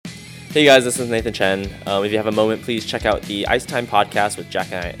Hey guys, this is Nathan Chen. If you have a moment, please check out the Ice Time podcast with Jack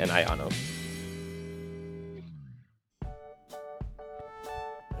and Ayano.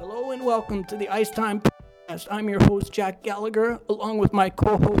 Hello and welcome to the Ice Time podcast. I'm your host, Jack Gallagher, along with my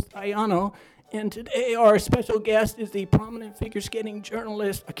co-host, Ayano. And today our special guest is the prominent figure skating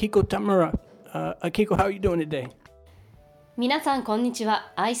journalist, Akiko Tamura. Akiko, how are you doing today? 皆さんこんにち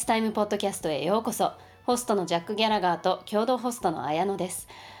は。アイスタイムポッドキャストへようこそ。ホストのジャック・ギャラガーと共同ホストの綾乃です。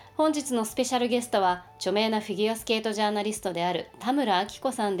本日のスペシャルゲストは著名なフィギュアスケートジャーナリストである田村明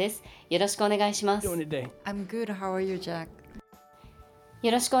子さんです。よろしくお願いします。Doing today? I'm good. How are you, Jack?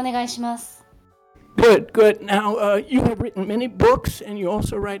 よろしくお願いします。Good, good. Now, you have written many books, and you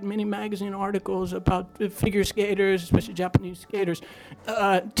also write many magazine articles about figure skaters, especially Japanese skaters.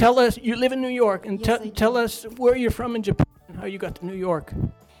 Tell us, you live in New York, and Yes, tell us where you're from in Japan and how you got to New York.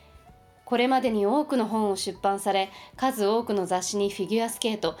 これまでに多くの本を出版され、数多くの雑誌にフィギュアス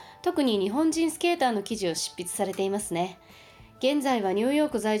ケート、特に日本人スケーターの記事を執筆されていますね。現在はニューヨー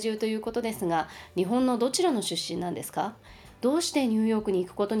ク在住ということですが、日本のどちらの出身なんですか？どうしてニューヨークに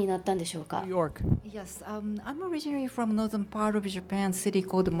行くことになったんでしょうか？ New York. Yes, I'm originally from northern part of Japan, city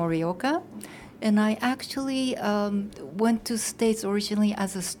called Morioka, and I actually went to States originally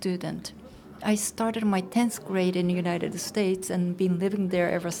as a student. I started my 10th grade in the United States and been living there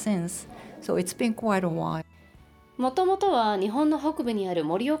ever since, so it's been quite a while. もともとは日本の北部にある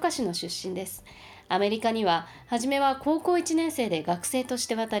盛岡市の出身です。アメリカには初めは高校1年生で学生とし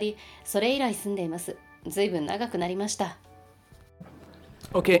て渡り、それ以来住んでいます。ずいぶん長くなりました。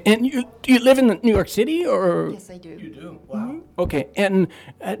Okay, and do you live in New York City, or? Yes, I do. You do? Wow. Okay, and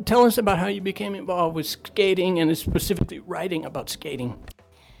tell us about how you became involved with skating and specifically writing about skating.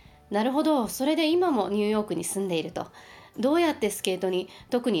 なるほど、それで今もニューヨークに住んでいると。どうやってスケートに、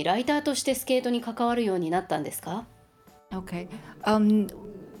特にライターとしてスケートに関わるようになったんですか？ Okay.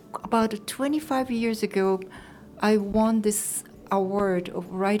 About 25 years ago, I won this award of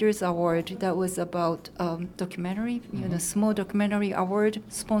Writers Award that was about documentary, small documentary award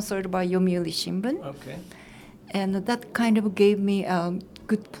sponsored by Yomiuri Shimbun. Okay. And that kind of gave me a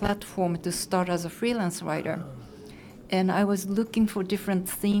good platform to start as a freelance writer. And I was looking for different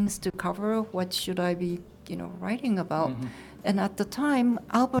themes to cover. What should I be, writing about? And at the time,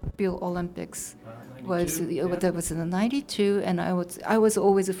 Albertville Olympics was that was in '92, and I was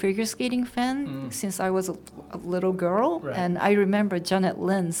always a figure skating fan since I was a little girl, Right. and I remember Janet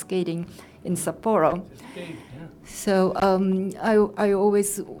Lynn skating in Sapporo. So I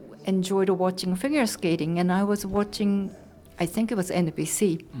always enjoyed watching figure skating, and I was watching, I think it was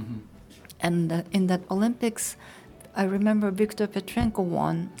NBC, and in that Olympics, I remember Viktor Petrenko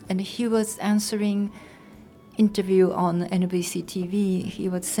won, and he was answering interview on NBC TV. He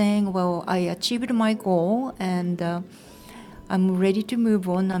was saying, well, I achieved my goal, and I'm ready to move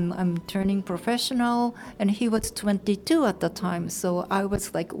on. I'm turning professional, and he was 22 at the time. So I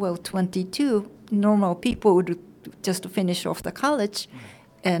was like, well, 22, normal people would just finish off the college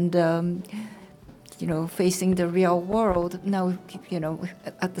and, facing the real world. Now,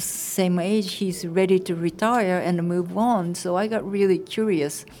 at the same age, he's ready to retire and move on. So I got really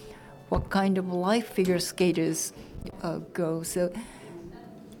curious what kind of life figure skaters go. So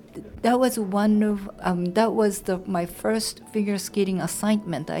that was my first figure skating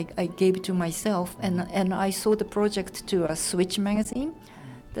assignment I gave to myself, and I sold the project to a Switch magazine.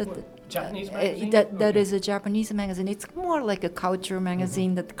 Japanese magazine? That is a Japanese magazine. It's more like a culture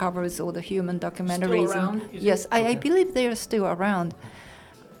magazine that covers all the human documentaries. Still around? Yes, I believe they are still around.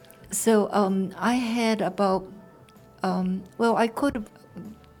 So I had about, I could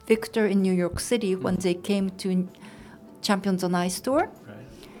Victor in New York City when they came to Champions on Ice tour. Right.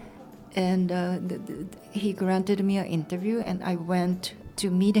 And he granted me an interview, and I went to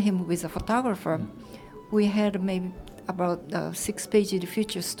meet him with a photographer. We had maybe about a 6-page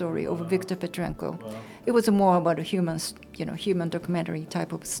feature story of Viktor Petrenko. Wow. It was more about a human documentary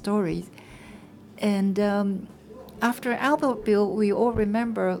type of story. And after Albertville, we all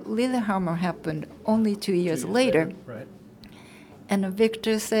remember Lillehammer happened only 2 years later. Right. And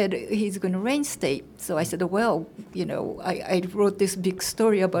Victor said he's going to reinstate. So I said, well, I wrote this big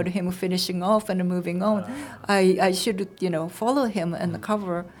story about him finishing off and moving on. I should, follow him and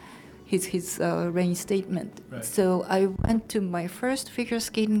cover his reinstatement. Right. So I went to my first figure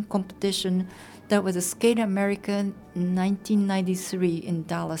skating competition. That was a Skate America 1993 in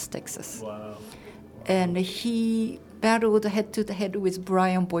Dallas, Texas. Wow. And he battled head-to-head with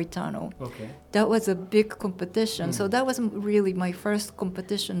Brian Boitano. Okay. That was a big competition. So that was really my first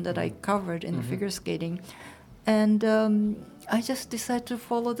competition that I covered in figure skating. And I just decided to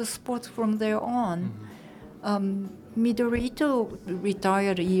follow the sport from there on. Midori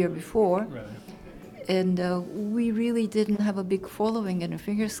retired a year before, Right. and we really didn't have a big following in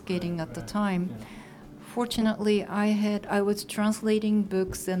figure skating at the time. Fortunately, I was translating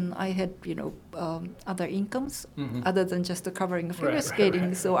books, and I had other incomes other than just covering figure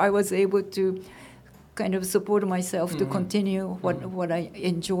skating. So I was able to kind of support myself to continue what I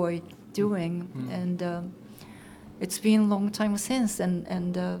enjoy doing, and it's been a long time since,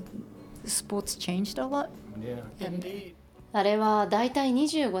 and sports changed a lot. Yeah, indeed. あれはだいたい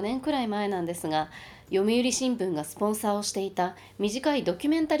25年くらい前なんですが、読売新聞がスポンサーをしていた短いドキュ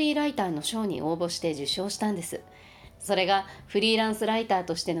メンタリーライターの賞に応募して受賞したんです。それがフリーランスライター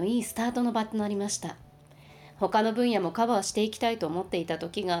としてのいいスタートの場となりました。他の分野もカバーしていきたいと思っていた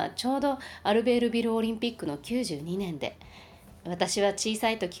時がちょうどアルベールビルオリンピックの92年で、私は小さ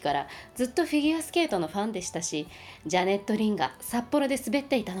い時からずっとフィギュアスケートのファンでしたし、ジャネット・リンが札幌で滑っ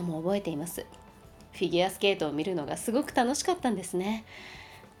ていたのも覚えています。フィギュアスケートを見るのがすごく楽しかったんですね。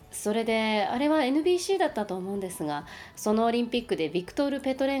それであれは NBC だったと思うんですが、そのオリンピックでビクトール・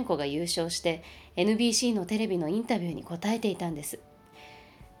ペトレンコが優勝して NBC のテレビのインタビューに答えていたんです。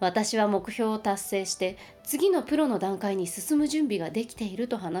私は目標を達成して次のプロの段階に進む準備ができている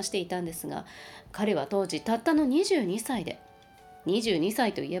と話していたんですが、彼は当時たったの22歳で、22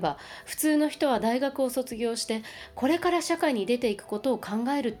歳といえば普通の人は大学を卒業してこれから社会に出ていくことを考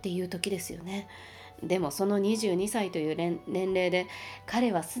えるっていう時ですよね。でもその22歳という年齢で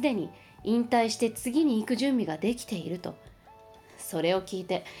彼はすでに引退して次に行く準備ができていると。それを聞い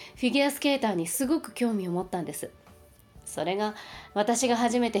てフィギュアスケーターにすごく興味を持ったんです。それが私が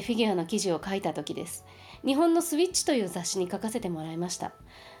初めてフィギュアの記事を書いた時です。日本のスイッチという雑誌に書かせてもらいました。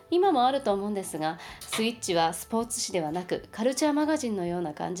今もあると思うんですが、スイッチはスポーツ誌ではなくカルチャーマガジンのよう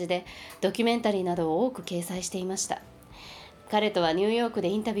な感じでドキュメンタリーなどを多く掲載していました。彼とはニューヨークで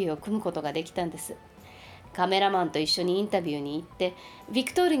インタビューを組むことができたんです。カメラマンと一緒にインタビューに行って、ビ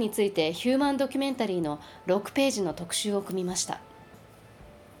クトールについてヒューマンドキュメンタリーの6ページの特集を組みました。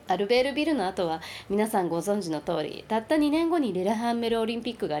アルベールビルの後は皆さんご存知の通り、たった2年後にリレハンメルオリン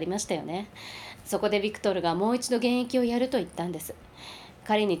ピックがありましたよね。そこでビクトールがもう一度現役をやると言ったんです。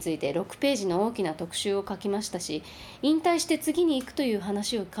彼について6ページの大きな特集を書きましたし、引退して次に行くという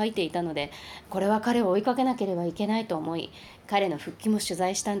話を書いていたので、これは彼を追いかけなければいけないと思い、彼の復帰も取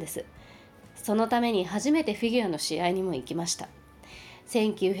材したんです。そのために初めてフィギュアの試合にも行きました。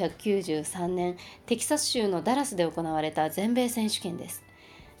1993年、テキサス州のダラスで行われた全米選手権です。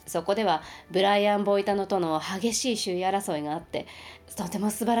そこではブライアン・ボイタノとの激しい首位争いがあって、とても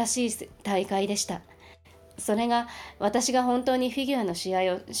素晴らしい大会でした。それが私が本当にフィギュアの試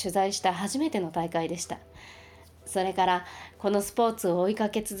合を取材した初めての大会でした。それからこのスポーツを追いか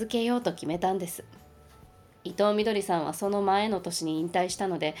け続けようと決めたんです。伊藤みどりさんはその前の年に引退した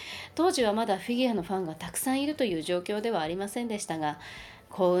ので、当時はまだフィギュアのファンがたくさんいるという状況ではありませんでしたが、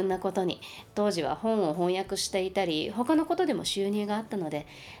幸運なことに当時は本を翻訳していたり他のことでも収入があったので、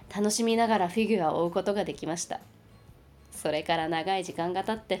楽しみながらフィギュアを追うことができました。それから長い時間が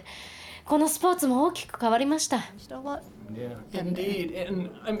経って、このスポーツも大きく変わりました。Yeah, indeed. And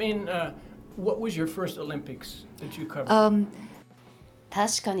I mean, what was your first Olympics that you covered?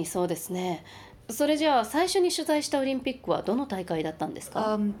 確かにそうですね。それじゃあ最初に取材したオリンピックはどの大会だったんです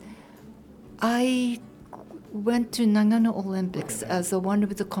か？ I went to Nagano Olympics as one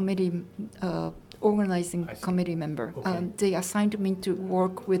of the committee organizing committee member. They assigned me to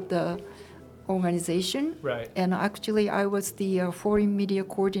work with the organization, Right. and actually I was the foreign media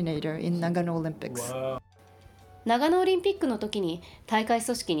coordinator in Nagano Olympics. Wow. 長野オリンピックの時に大会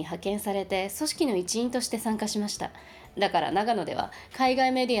組織に派遣されて組織の一員として参加しました。だから長野では海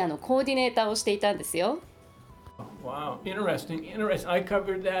外メディアのコーディネーターをしていたんですよ。Wow, interesting. I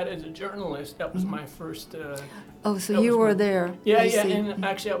covered that as a journalist. That was my first. Oh, so that you was were there. Yeah, I yeah. see. And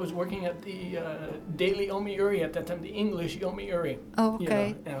actually, I was working at the Daily Yomiuri at that time, the English Yomiuri. Oh,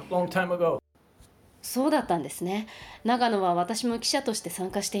 okay. Yeah, a long time ago. そうだったんですね。長野は私も記者として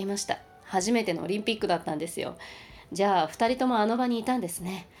参加していました。初めてのオリンピックだったんですよ。じゃあ2人ともあの場にいたんです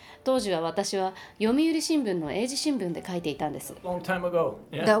ね。当時は私は読売新聞の英字新聞で書いていたんです。Long time ago.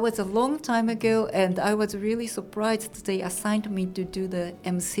 Yeah. That was a long time ago, and I was really surprised they assigned me to do the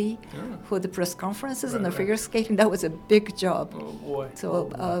MC for the press conferences and the figure skating. That was a big job. Oh boy. So,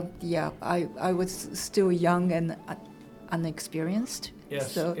 yeah, I was still young and unexperienced.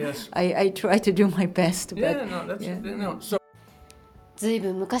 Yes, So yes. I tried to do my best. But Yeah, no, that's yeah. no. So ずい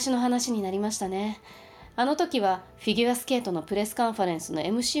ぶん昔の話になりましたね。あの時はフィギュアスケートのプレスカンファレンスの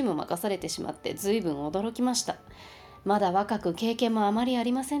MC も任されてしまってずいぶん驚きました。まだ若く経験もあまりあ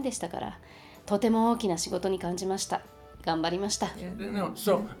りませんでしたから、とても大きな仕事に感じました。頑張りました。No,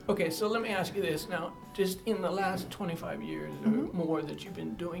 so okay, so let me ask you this now. Just in the last 25 years or more that you've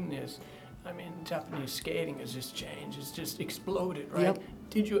been doing this, I mean, Japanese skating has just changed. It's just exploded, right? Yep.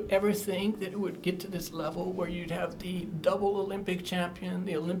 Did you ever think that it would get to this level where you'd have the double Olympic champion,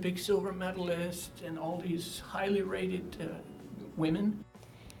 the Olympic silver medalist, and all these highly rated women?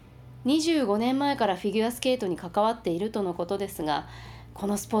 25年前からフィギュアスケートに関わっているとのことですが、こ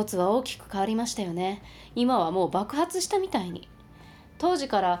のスポーツは大きく変わりましたよね。今はもう爆発したみたいに。当時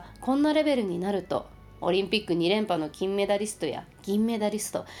からこんなレベルになると、オリンピック2連覇の金メダリストや銀メダリ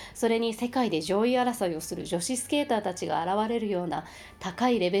スト、それに世界で上位争いをする女子スケーターたちが現れるような高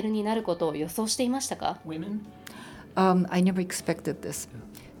いレベルになることを予想していましたか？ Women? I never expected this.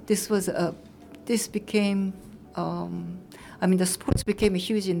 This became, the sports became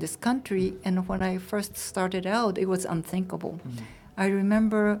huge in this country, and when I first started out, it was unthinkable. I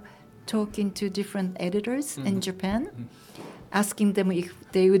remember talking to different editors in Japan, asking them if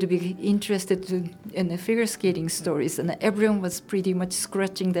they would be interested in the figure skating stories, and everyone was pretty much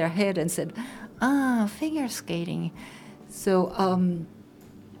scratching their head and said, figure skating. So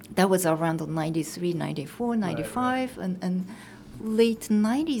that was around 93, 94, 95, and late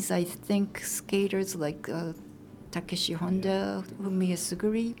 90s, I think skaters like Takeshi Honda, Fumiya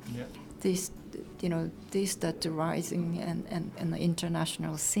Suguri, they started rising in the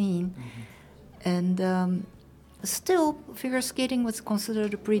international scene. And still, figure skating was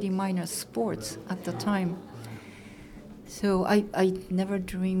considered a pretty minor sport at the time. So I never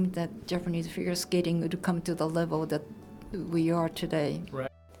dreamed that Japanese figure skating would come to the level that we are today.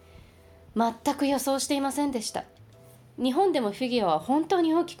 全く予想していませんでした。日本でもフィギュアは本当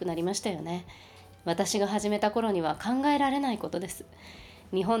に大きくなりましたよね。私が始めた頃には考えられないことです。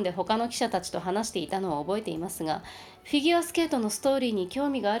日本で他の記者たちと話していたのを覚えていますが、フィギュアスケートのストーリーに興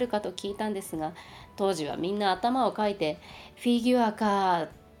味があるかと聞いたんですが、当時はみんな頭をかいてフィギュアかっ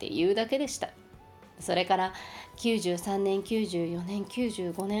て言うだけでした。それから93年、94年、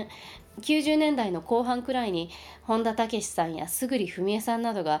95年、90年代の後半くらいに本田武史さんや勝文江さん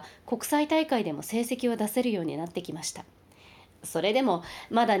などが国際大会でも成績を出せるようになってきました。それでも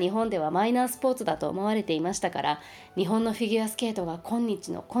まだ日本ではマイナースポーツだと思われていましたから、日本のフィギュアスケートが今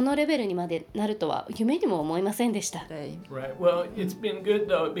日のこのレベルにまでなるとは夢にも思いませんでした。Right. Well, it's been good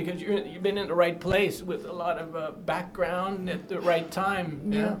though because you've been in the right place with a lot of background at the right time.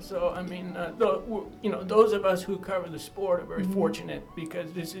 Yeah. So I mean, those of us who cover the sport are very fortunate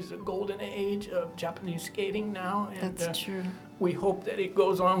because this is a golden age of Japanese skating now, and That's true. we hope that it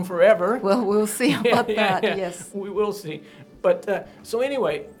goes on forever. Well, we'll see about that. Yes. We will see. But so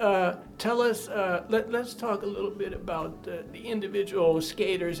anyway, tell us. Let's talk a little bit about the individual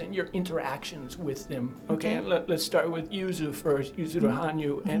skaters and your interactions with them. Okay, let's start with Yuzu first. Yuzuru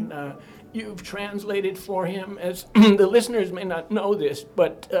Hanyu, and you've translated for him. As the listeners may not know this,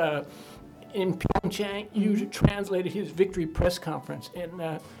 but in Pyeongchang, you translated his victory press conference.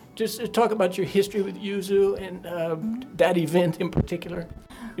 And just talk about your history with Yuzu and that event in particular.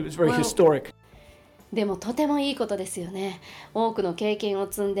 It was very historic. でもとてもいいことですよね。多くの経験を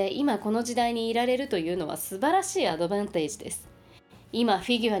積んで今この時代にいられるというのは素晴らしいアドバンテージです。今フ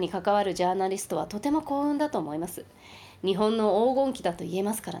ィギュアに関わるジャーナリストはとても幸運だと思います。日本の黄金期だと言え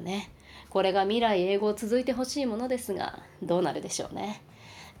ますからね。これが未来永劫続いてほしいものですが、どうなるでしょうね。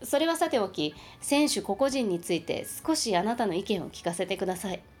それはさておき、選手個々人について少しあなたの意見を聞かせてくだ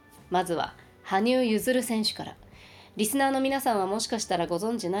さい。まずは羽生結弦選手から。リスナーの皆さんはもしかしたらご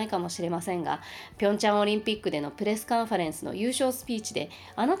存知ないかもしれませんが、ピョンチャンオリンピックでのプレスカンファレンスの優勝スピーチで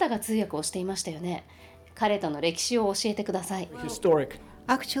あなたが通訳をしていましたよね。彼との歴史を教えてください。Historic.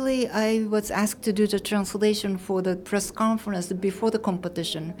 Actually, I was asked to do the translation for the press conference before the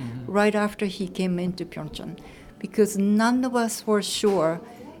competition, right after he came into Pyeongchang, because none of us were sure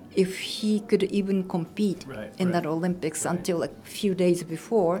if he could even compete in that Olympics until like a few days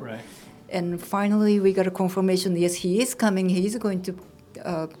before. And finally, we got a confirmation, yes, he is coming, he is going to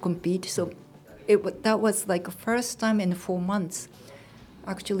compete. So that was like the first time in 4 months,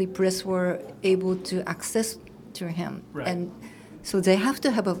 actually, press were able to access to him. And so they have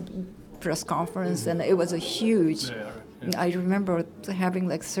to have a press conference, and it was a huge. I remember having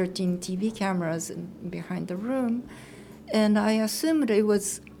like 13 TV cameras behind the room, and I assumed it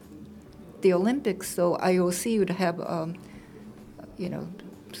was the Olympics, so IOC would have,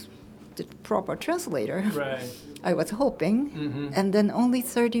 the proper translator. I was hoping. And then only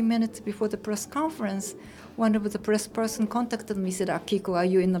 30 minutes before the press conference, one of the press person contacted me, said, Akiko, are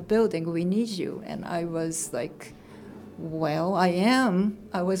you in the building? We need you. And I was like, well, I am.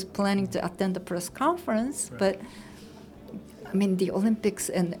 I was planning to attend the press conference, but I mean, the Olympics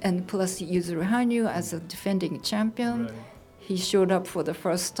and plus Yuzuru Hanyu as a defending champion. Right. He showed up for the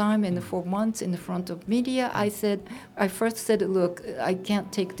first time in 4 months in front of media. I first said, look, I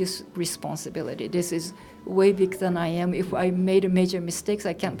can't take this responsibility. This is way bigger than I am. If I made a major mistakes,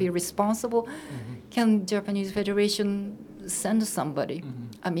 I can't be responsible. Can Japanese Federation send somebody?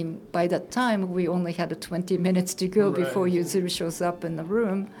 I mean, by that time, we only had 20 minutes to go before Yuzuru shows up in the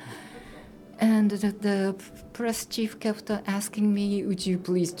room. And the press chief kept asking me, would you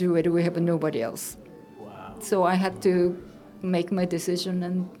please do it? We have nobody else. Wow. So I had to make my decision,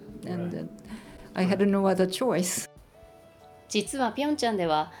 and I had no other choice. 実はピョンチャンで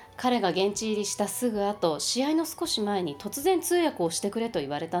は彼が現地入りしたすぐ後、試合の少し前に突然通訳をしてくれと言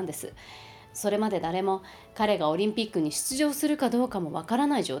われたんです。それまで誰も彼がオリンピックに出場するかどうかもわから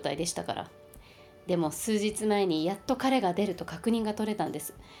ない状態でしたから。でも数日前にやっと彼が出ると確認が取れたんで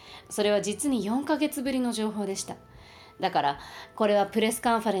す。それは実に4ヶ月ぶりの情報でした。だからこれはプレス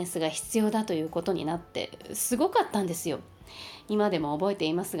カンファレンスが必要だということになってすごかったんですよ。今でも覚えて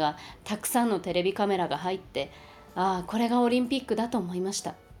いますが、たくさんのテレビカメラが入って、ああこれがオリンピックだと思いまし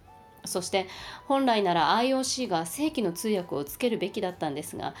た。そして本来なら IOC が正規の通訳をつけるべきだったんで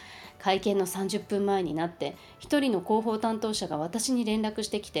すが、会見の30分前になって一人の広報担当者が私に連絡し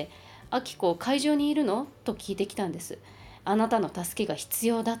てきて、アキコ会場にいるのと聞いてきたんです。あなたの助けが必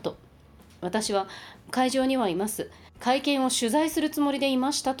要だと。私は会場にはいます。会見を取材するつもりでい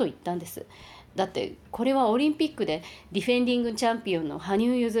ましたと言ったんです。だってこれはオリンピックでディフェンディングチャンピオンの羽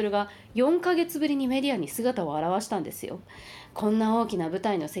生結弦が4ヶ月ぶりにメディアに姿を現したんですよ。こんな大きな舞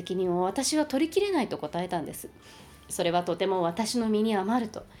台の責任を私は取りきれないと答えたんです。それはとても私の身に余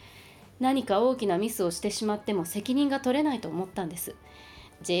ると。何か大きなミスをしてしまっても責任が取れないと思ったんです。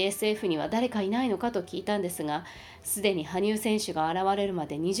JSF には誰かいないのかと聞いたんですが、すでに羽生選手が現れるま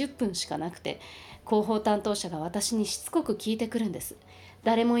で20分しかなくて、広報担当者が私にしつこく聞いてくるんです。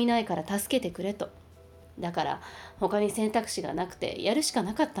誰もいないから助けてくれと。だから他に選択肢がなくてやるしか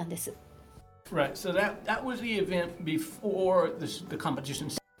なかったんです。Right. So that was the event before the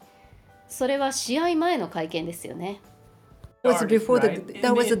competition. それは試合前の会見ですよね。That was before Right.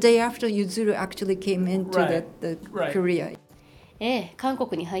 that was the day after Yuzuru actually came into Right. the Right. Korea. ええ、韓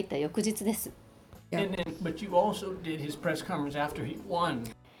国に入った翌日です。But you also did his press conference after he won.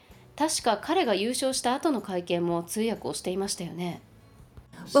 確か彼が優勝した後の会見も通訳をしていましたよね。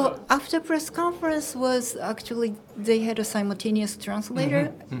Well, after press conference was actually they had a simultaneous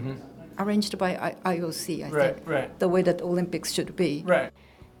translator arranged by IOC, I think. Right. The way that Olympics should be. Right.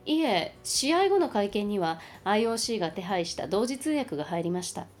 いえ、試合後の会見には IOC が手配した同時通訳が入りま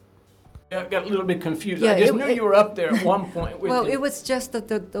した。I got a little bit confused. Yeah, I just it- knew you were up there at one point with Well, him. it was just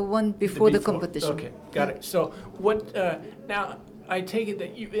the one before the competition. Okay, got it. So what? Now I take it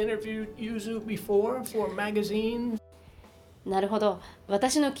that you've interviewed Yuzu before for magazines. なるほど、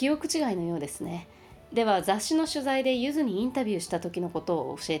私の記憶違いのようですね。では雑誌の取材でゆずにインタビューした時のこと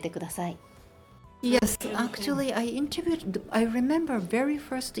を教えてください。Yes, actually, I remember very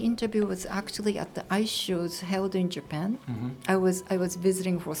first interview was actually at the ice shows held in Japan. I was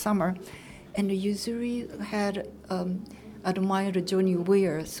visiting for summer, and Yuzuri had admired Johnny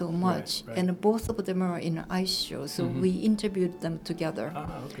Weir so much, right. and both of them are in ice show, so we interviewed them together,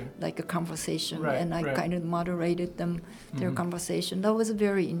 Okay. like a conversation, Right, and I right. kind of moderated them their conversation. That was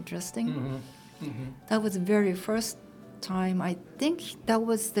very interesting. That was the very first time. I think that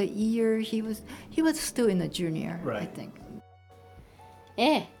was the year he was still in a junior. I Right. think.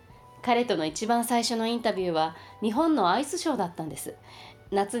 ええ、彼との一番最初のインタビューは日本のアイスショーだったんです。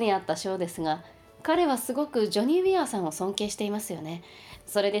夏にあったショーですが、彼はすごくジョニー・ウィアーさんを尊敬していますよね。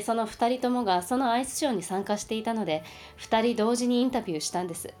それでその2人ともがそのアイスショーに参加していたので、2人同時にインタビューしたん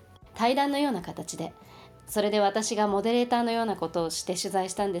です。対談のような形で。それで私がモデレーターのようなことをして取材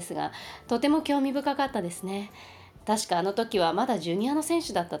したんですが、とても興味深かったですね。確かあの時はまだジュニアの選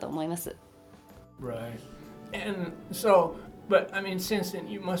手だったと思います。Right. And so, but I mean, since then,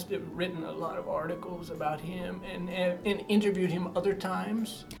 you must have written a lot of articles about him and interviewed him other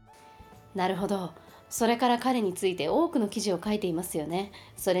times. なるほど。それから彼について多くの記事を書いていますよね。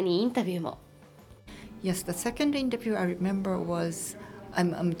それにインタビューも。Yes, the second interview I remember was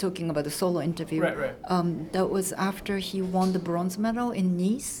I'm talking about the solo interview. Right. That was after he won the bronze medal in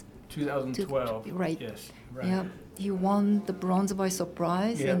Nice. 2012. Right. Yes. Right. Yeah, he won the bronze by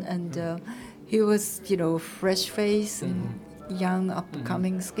surprise, Yeah. and he was, fresh face and young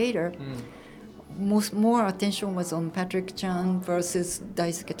upcoming skater. More attention was on Patrick Chan versus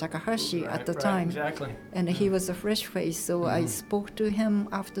Daisuke Takahashi at the time, Exactly. and he was a fresh face. So I spoke to him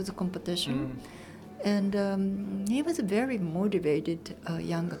after the competition, and he was a very motivated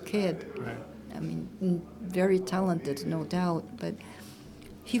young kid. Right. I mean, very talented, no doubt, but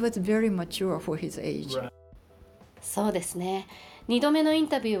he was very mature for his age. Right. そうですね。2度目のイン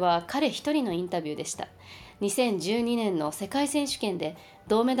タビューは彼一人のインタビューでした。2012年の世界選手権で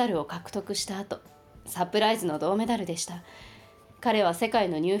銅メダルを獲得した後、サプライズの銅メダルでした。彼は世界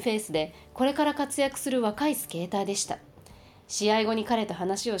のニューフェイスでこれから活躍する若いスケーターでした。試合後に彼と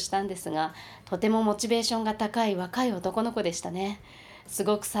話をしたんですが、とてもモチベーションが高い若い男の子でしたね。す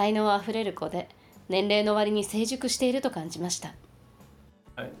ごく才能あふれる子で、年齢の割に成熟していると感じました。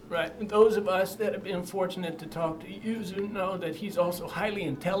Right. Those of us that have been fortunate to talk to Yuzu know that he's also highly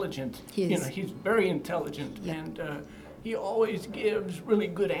intelligent. He is. He's very intelligent, Yeah. and he always gives really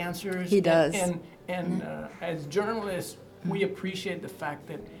good answers. He does. And as journalists, we appreciate the fact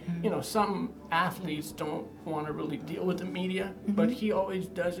that some athletes don't want to really deal with the media, but he always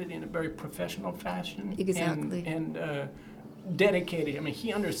does it in a very professional fashion. Exactly. And dedicated. I mean,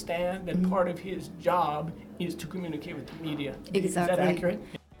 he understands that part of his job is to communicate with the media. Is that Exactly. accurate?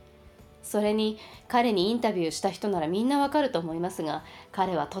 それに彼にインタビューした人ならみんなわかると思いますが、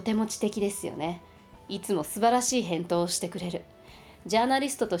彼はとても知的ですよね。いつも素晴らしい返答をしてくれる。ジャーナリ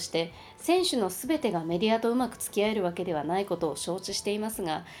ストとして選手のすべてがメディアとうまく付き合えるわけではないことを承知しています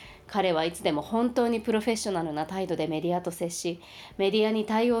が、彼はいつでも本当にプロフェッショナルな態度でメディアと接し、メディアに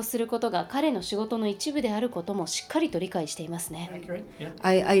対応することが彼の仕事の一部であることもしっかりと理解していますね。Accurate? Yeah.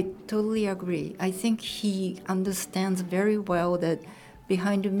 I totally agree. I think he understands very well that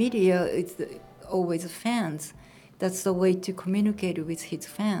behind the media it's always fans. That's the way to communicate with his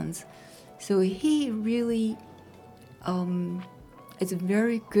fans. So he really is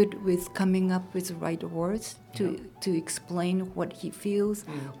very good with coming up with the right words to explain what he feels,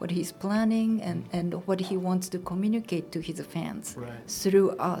 what he's planning, and what he wants to communicate to his fans Right.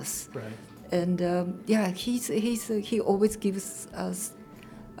 through us. Right. And he always gives us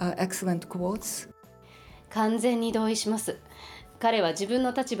excellent quotes. 完全に同意します。彼は自分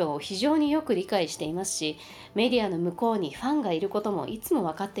の立場を非常によく理解していますし、メディアの向こうにファンがいることもいつも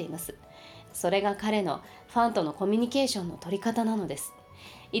分かっています。それが彼のファンとのコミュニケーションの取り方なのです。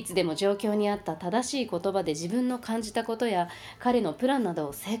いつでも状況に合った正しい言葉で自分の感じたことや彼のプランなど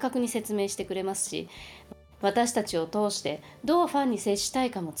を正確に説明してくれますし、私たちを通してどうファンに接した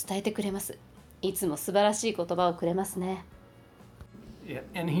いかも伝えてくれます。いつも素晴らしい言葉をくれますね。Yeah,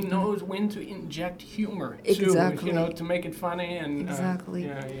 and he knows when to inject humor too, Exactly. to make it funny and Exactly.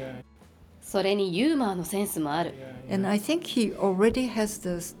 yeah. それにユーモアのセンスもある。And I think he already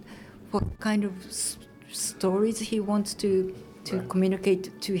has what kind of stories he wants to Right.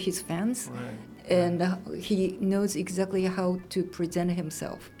 communicate to his fans, Right. and he knows exactly how to present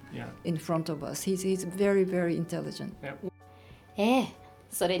himself Yeah. in front of us. He's very, very intelligent. Yeah. ええ、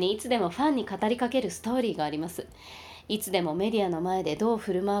それにいつでもファンに語りかけるストーリーがあります。いつでもメディアの前でどう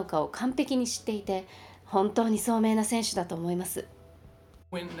振る舞うかを完璧に知っていて、本当に聡明な選手だと思います。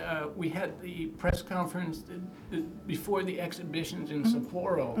When we had the press conference before the exhibitions in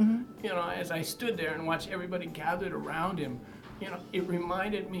Sapporo, as I stood there and watched everybody gathered around him, it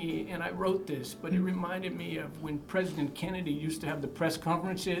reminded me, and I wrote this, but it reminded me of when President Kennedy used to have the press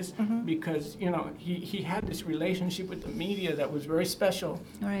conferences because, he had this relationship with the media that was very special,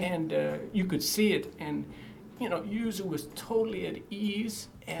 Right. and you could see it, and Yuzu was totally at ease,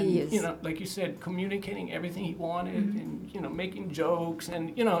 and He is. like you said, communicating everything he wanted, and making jokes,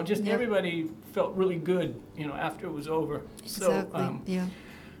 and just Yeah. everybody felt really good, after it was over. Exactly. So, Yeah.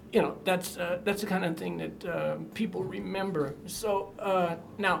 that's the kind of thing that people remember. So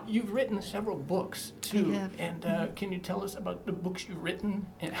now you've written several books too, I have. and can you tell us about the books you've written,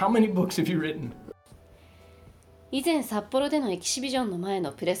 and how many books have you written? 以前札幌でのエキシビジョンの前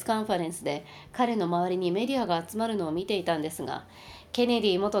のプレスカンファレンスで彼の周りにメディアが集まるのを見ていたんですが、ケネデ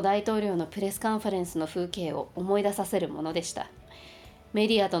ィ元大統領のプレスカンファレンスの風景を思い出させるものでした。メ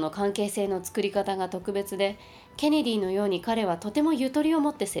ディアとの関係性の作り方が特別で、ケネディのように彼はとてもゆとりを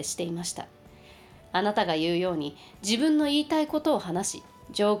持って接していました。あなたが言うように自分の言いたいことを話し、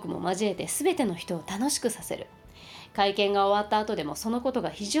ジョークも交えて全ての人を楽しくさせる。会見が終わった後でもそのことが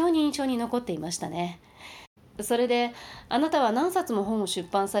非常に印象に残っていましたね。それであなたは何冊も本を出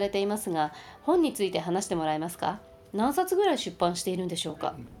版されていますが、本について話してもらえますか？何冊ぐらい出版しているんでしょう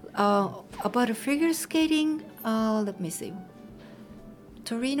か？ About figure skating, let me see.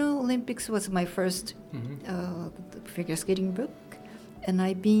 Torino Olympics was my first figure skating book, and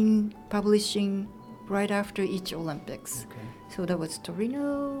I've been publishing right after each Olympics. Okay. So that was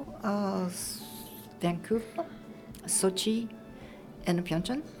Torino, Vancouver, Sochi, and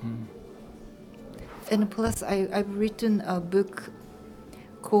Pyeongchang. And plus, I've written a book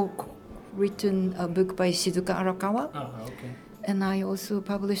by Shizuka Arakawa. Oh, okay. And I also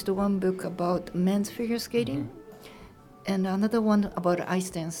published one book about men's figure skating, and another one about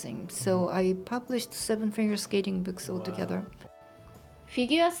ice dancing. So I published 7 figure skating books altogether. フィ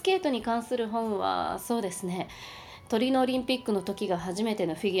ギュアスケートに関する本はそうですね、トリノオリンピックの時が初めて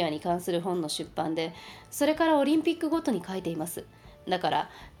のフィギュアに関する本の出版で、それからオリンピックごとに書いています。だから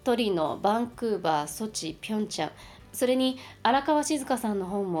トリノ、バンクーバー、ソチ、ピョンチャン、それに荒川静香さんの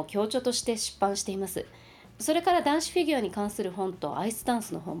本も共著として出版しています。それから男子フィギュアに関する本とアイスダン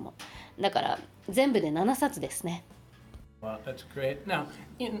スの本も。だから全部で7冊ですね。Wow, that's great. Now,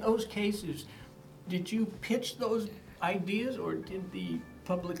 in those cases, did you pitch those ideas or did the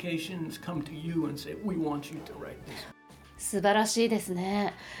publications come to you and say, we want you to write this? 素晴らしいです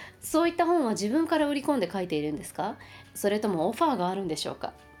ね。そういった本は自分から売り込んで書いているんですか？それともオファーがあるんでしょう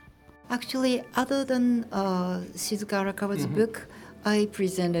か？ Actually, other than Shizuka Arakawa's book, I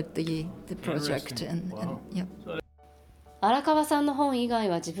presented the project. And yeah. 荒川さんの本以外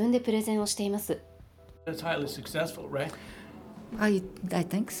は自分でプレゼンをしています。That's highly successful, right? I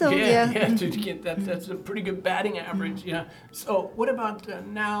think so, yeah. yeah. To get that's a pretty good batting average, yeah. So what about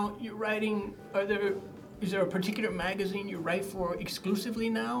now you're writing, is there a particular magazine you write for exclusively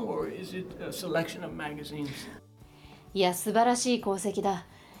now, or is it a selection of magazines? いや、素晴らしい功績だ。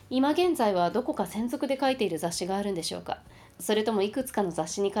今現在はどこか専属で書いている雑誌があるんでしょうか？それともいくつかの雑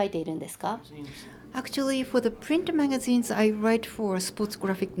誌に書いているんですか？ Actually, for the print magazines, I write for Sports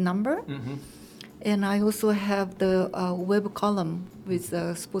Graphic Number. And I also have the web column with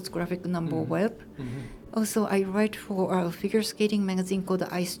the Sports Graphic Number web. Also, I write for a figure skating magazine called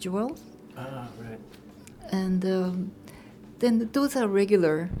Ice Jewel. Ah, right. And then those are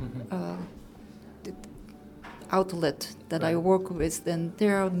regular outlet that I work with. Then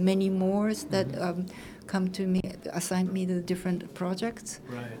there are many more that come to me, assign me the different projects.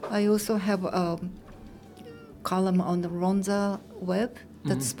 Right. I also have a column on the Ronza web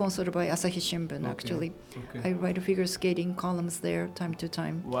that's sponsored by Asahi Shimbun, actually. I write figure skating columns there time to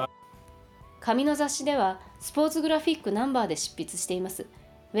time. Wow. 紙の雑誌ではスポーツグラフィックナンバーで執筆しています。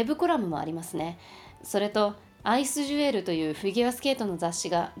ウェブコラムもありますね。それとアイスジュエルというフィギュアスケートの雑誌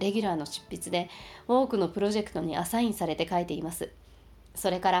がレギュラーの執筆で多くのプロジェクトにアサインされて書いています。そ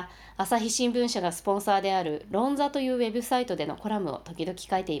れから朝日新聞社がスポンサーであるロンザというウェブサイトでのコラムを時々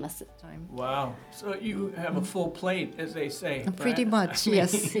書いています。Wow. So you have a full plate, as they say. Pretty right? much, I mean,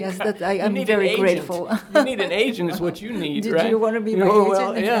 yes, yes. That I'm you need very an agent. grateful. You need an agent is what you need, Did right? you want to be my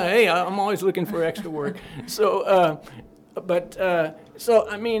Well, agent? yeah, hey, I'm always looking for extra work. So, so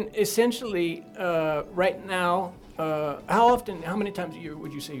I mean, essentially, right now, how many times a year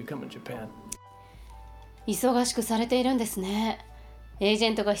would you say you come to Japan? 忙しくされているんですね。エージ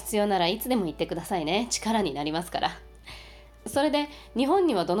ェントが必要ならいつでも言ってくださいね。力になりますから。それで日本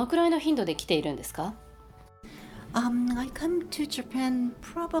にはどのくらいの頻度で来ているんですか？ I come to Japan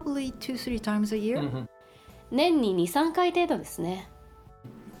probably 2-3 times a year. 年に 2,3 回程度ですね。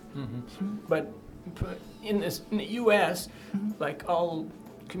But in the U.S., like I'll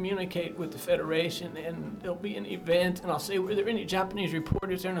communicate with the federation, and there'll be an event, and I'll say, were there any Japanese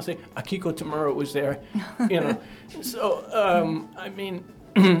reporters there? And I'll say, Akiko Tamura was there, you know. So, I mean,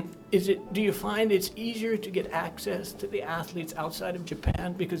 do you find it's easier to get access to the athletes outside of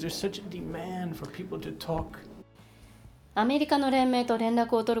Japan because there's such a demand for people to talk? アメリカの連盟と連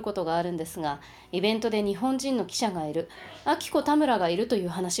絡を取ることがあるんですが、イベントで日本人の記者がいる、秋子田村がいるという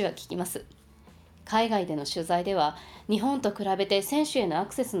話は聞きます。海外での取材では、日本と比べて選手へのア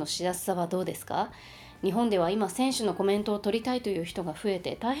クセスのしやすさはどうですか？日本では今選手のコメントを取りたいという人が増え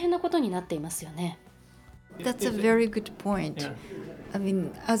て大変なことになっていますよね。That's a very good point. Yeah. I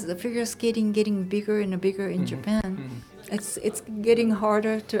mean, as the figure skating getting bigger and bigger in Japan, it's getting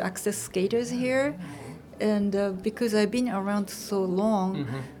harder to access skaters here. And because I've been around so long,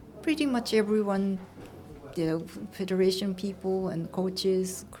 pretty much everyone, federation people and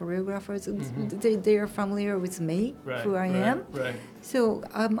coaches, choreographers, they are familiar with me, who I am. Right. So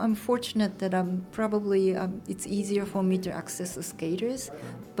I'm fortunate that I'm probably, it's easier for me to access the skaters.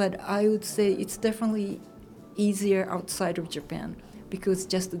 But I would say it's definitely easier outside of Japan because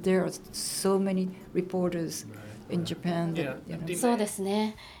just there are so many reporters in Japan. That, そうです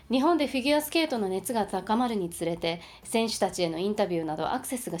ね。日本でフィギュアスケートの熱が高まるにつれて、選手たちへのインタビューなどアク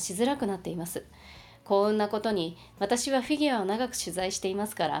セスがしづらくなっています。幸運なことに、私はフィギュアを長く取材していま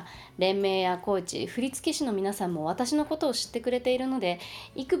すから、連盟やコーチ、振付師の皆さんも私のことを知ってくれているので、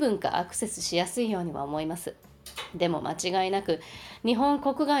幾分かアクセスしやすいようには思います。でも間違いなく、日本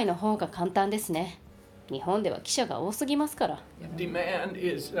国外の方が簡単ですね。日本では記者が多すぎますから。Demand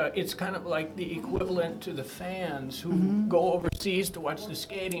is, it's kind of like the equivalent to the fans who go overseas to watch the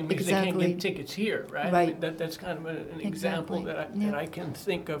skating because they can't get tickets here, right? Right. That's kind of an example Exactly. that I can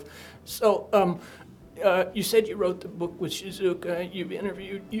think of. So, you said you wrote the book with Shizuka. You've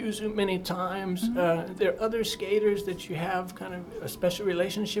interviewed Yuzu many times. There are other skaters that you have kind of a special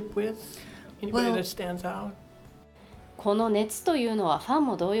relationship with? Anybody that stands out? この熱というのはファン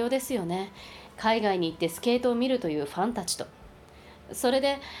も同様ですよね。海外に行ってスケートを見るというファンたちと。それ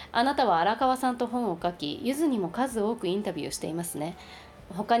であなたは荒川さんと本を書き、ゆずにも数多くインタビューしていますね。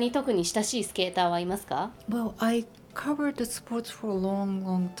他に特に親しいスケーターはいますか？ Well, I covered the sports for a long,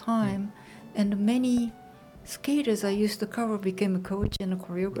 long time, and many skaters I used to cover became a coach and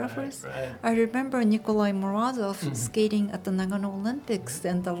choreographers. Right. I remember Nikolai Morozov skating at the Nagano Olympics,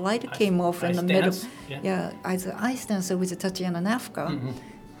 and the light came off in the middle. Dance? Yeah, as an ice dancer with Tatiana Nafka,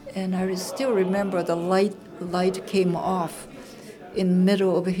 and I still remember the light came off in the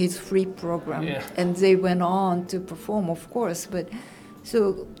middle of his free program, and they went on to perform, of course. But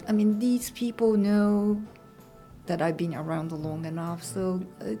so I mean, these people know that I've been around long enough, so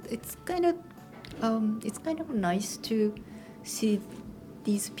it's kind of nice to see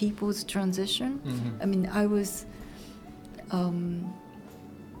these people's transition. I mean,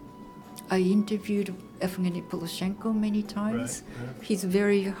 I interviewed Evgeny Poloshenko many times. Right. He's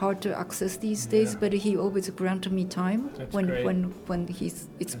very hard to access these days, but he always granted me time That's when great. when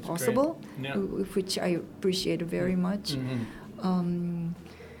it's possible, Yeah. which I appreciate very much.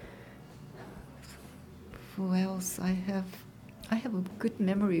 Who else? I have a good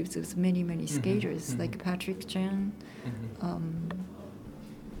memory of many skaters like Patrick Chen,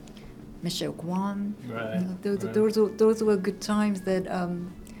 Michelle Kwan. Right. Those were good times that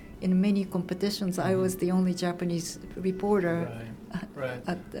in many competitions I was the only Japanese reporter Right.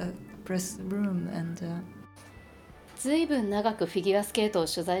 at the press room, and ずいぶん長くフィギュアスケートを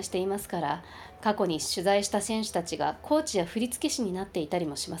取材していますから、過去に取材した選手たちがコーチや振付師になっていたり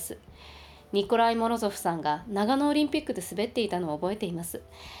もします。ニコライ・モロゾフさんが長野オリンピックで滑っていたのを覚えています。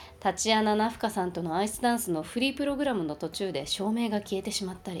タチアナ・ナフカさんとのアイスダンスのフリープログラムの途中で照明が消えてし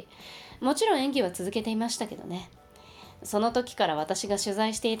まったり、もちろん演技は続けていましたけどね。その時から私が取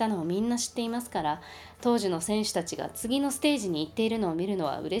材していたのをみんな知っていますから、当時の選手たちが次のステージに行っているのを見るの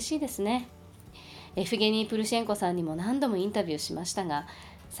は嬉しいですね。エフゲニー・プルシェンコさんにも何度もインタビューしましたが、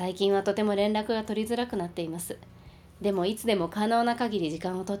最近はとても連絡が取りづらくなっています。でもいつでも可能な限り時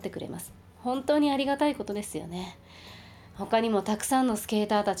間を取ってくれます。本当にありがたいことですよね。他にもたくさんのスケー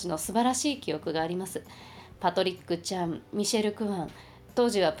ターたちの素晴らしい記憶があります。パトリック・チャン、ミシェル・クワン、当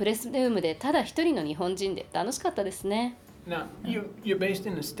時はプレスルームでただ一人の日本人で楽しかったですね。Now, you're based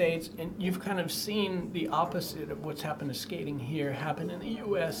in the States, and you've kind of seen the opposite of what's happened to skating here happen in the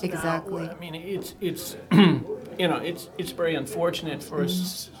U.S. Exactly. now. I mean, it's it's very unfortunate for a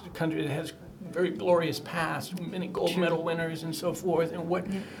country that has very glorious past, many gold medal winners and so forth. And what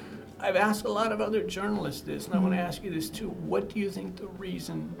I've asked a lot of other journalists this, and I want to ask you this too. What do you think the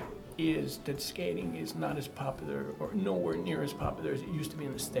reason is that skating is not as popular or nowhere near as popular as it used to be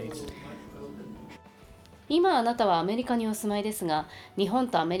in the States? 今あなたはアメリカにお住まいですが、日本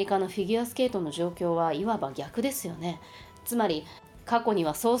とアメリカのフィギュアスケートの状況はいわば逆ですよね。つまり過去に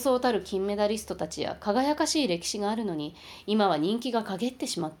はそうそうたる金メダリストたちや輝かしい歴史があるのに、今は人気が陰って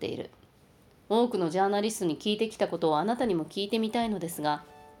しまっている。多くのジャーナリストに聞いてきたことをあなたにも聞いてみたいのですが、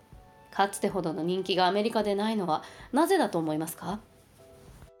かつてほどの人気がアメリカでないのはなぜだと思いますか？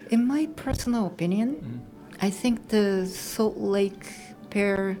 in my personal opinion, I think the Salt Lake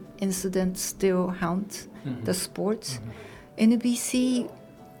Pair incident still haunts the sports. NBC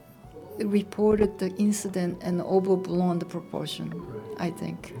reported the incident and overblown the proportion, I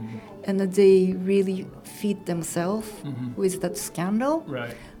think. And they really feed themselves with that scandal.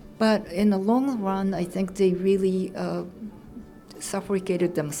 Right. But in the long run, I think they really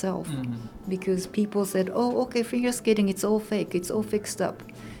suffocated themselves because people said, oh, okay, figure skating, it's all fake, it's all fixed up.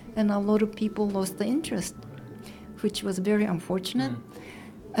 And a lot of people lost the interest, which was very unfortunate.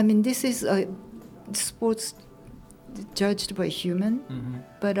 I mean, this is a sports judged by human,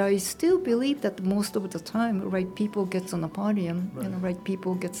 but I still believe that most of the time, right people gets on the podium, and right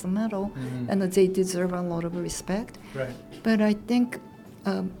people gets the medal, and they deserve a lot of respect. Right. But I think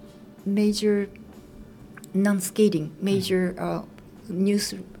major non-skating, major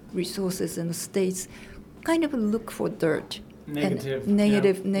news resources in the States kind of look for dirt. Negative. And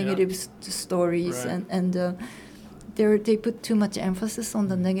negative stories, Right. and they put too much emphasis on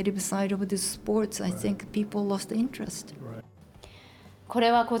the negative side of this sports. I think people lost interest. こ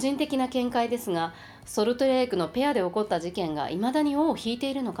れは個人的な見解ですが、ソルトレークのペアで起こった事件が未だに尾を引い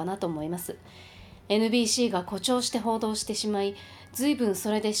ているのかなと思います。NBC が誇張して報道してしまい、随分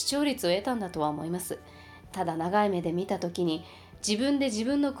それで視聴率を得たんだとは思います。ただ長い目で見たときに、自分で自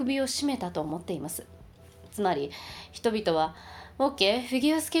分の首を絞めたと思っています。つまり、人々は、OK、フィギ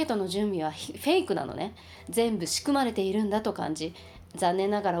ュアスケートの準備はフェイクなのね。全部仕組まれているんだと感じ、残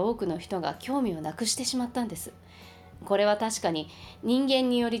念ながら多くの人が興味をなくしてしまったんです。これは確かに人間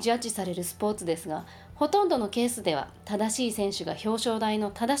によりジャッジされるスポーツですが、ほとんどのケースでは正しい選手が表彰台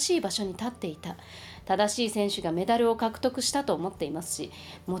の正しい場所に立っていた、正しい選手がメダルを獲得したと思っていますし、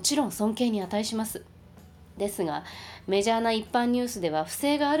もちろん尊敬に値します。ですが、メジャーな一般ニュースでは不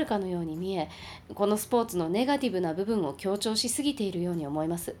正があるかのように見え、このスポーツのネガティブな部分を強調しすぎているように思い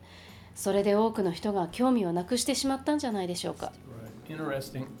ます。それで多くの人が興味をなくしてしまったんじゃないでしょうか。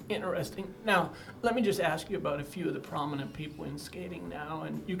Interesting, interesting. Now, let me just ask you about a few of the prominent people in skating now,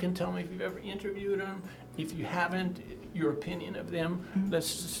 and you can tell me if you've ever interviewed them. If you haven't, your opinion of them. Let's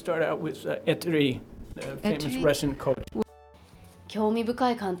start out with Etteri, the famous Russian coach. 興味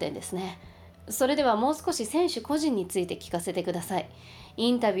深い観点ですね。それではもう少し選手個人について聞かせてください。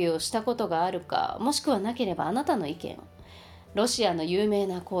インタビューをしたことがあるか、もしくはなければあなたの意見を。ロシアの有名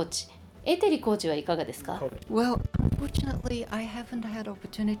なコーチ、エテリコーチはいかがですか？ Well, unfortunately, I haven't had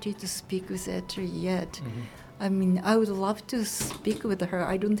opportunity to speak with Etri yet. I mean, I would love to speak with her.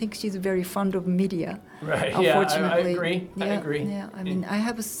 I don't think she's very fond of media. Right, yeah, I Unfortunately. agree. I Yeah, agree. yeah. I mean, I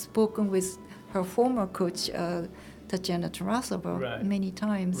have spoken with her former coach, Tatiana Tarasova, Right. many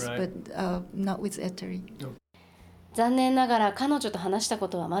times, Right. but not with Etri. 残念ながら彼女と話したこ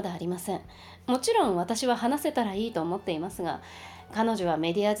とはまだありません。もちろん私は話せたらいいと思っていますが、彼女は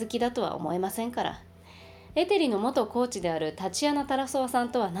メディア好きだとは思えませんから。エテリの元コーチであるタチアナ・タラソワさん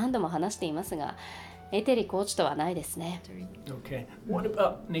とは何度も話していますが、エテリコーチとはないですね。Okay. What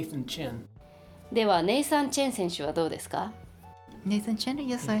about Nathan Chen? ではネイサン・チェン選手はどうですか？ Nathan Chen,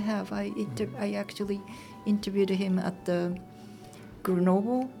 yes, I have. I actually interviewed him at the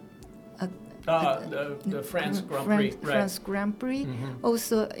Grenoble. The France Grand Prix, France Grand Prix.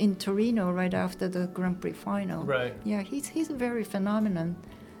 Also in Torino, right after the Grand Prix final. Right. Yeah, he's a very phenomenal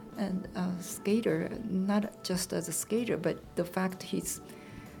and skater, not just as a skater, but the fact he's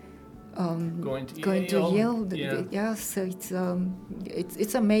Going to Yale. Yeah. Yeah, so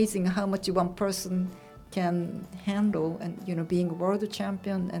it's amazing how much one person can handle, and being a world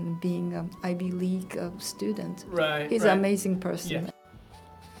champion and being an Ivy League student. Right. He's right. an amazing person. Yeah.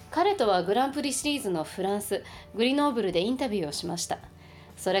 彼とはグランプリシリーズのフランスグリノーブルでインタビューをしました。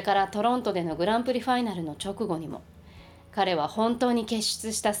それからトロントでのグランプリファイナルの直後にも。彼は本当に傑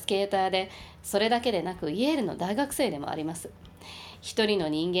出したスケーターで、それだけでなくイェールの大学生でもあります。一人の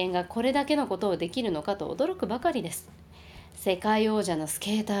人間がこれだけのことをできるのかと驚くばかりです。世界王者のス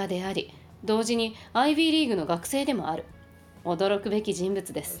ケーターであり、同時に IB リーグの学生でもある。驚くべき人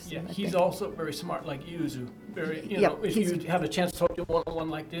物です。Yeah, he's also very smart like Yuzu. Very, Yeah, if you have a chance to talk to him one-on-one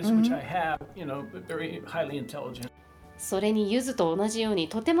like this, which I have, very highly intelligent. それにユズと同じように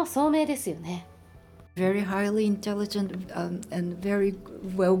とても聡明ですよね。Very highly intelligent and very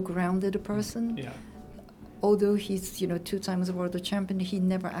well-grounded person. Yeah. Although he's, 2 times world champion, he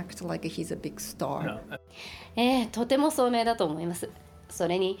never acts like he's a big star. No. とても聡明だと思います。そ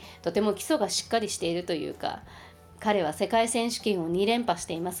れにとても基礎がしっかりしているというか、彼は世界選手権を2連覇し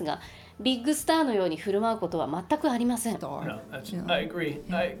ていますが、ビッグスターのように振る舞うことは全くありません。No, I agree.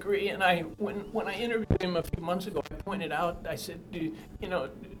 I agree. And when I interviewed him a few months ago, I pointed out, I said, do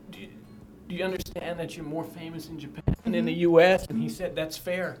you understand that you're more famous in Japan than in the U.S.? And he said, that's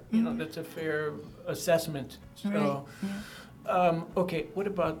fair. That's a fair assessment. So, okay, what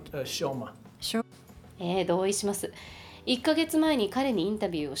about Shoma? Sure. 同意します。1ヶ月前に彼にインタ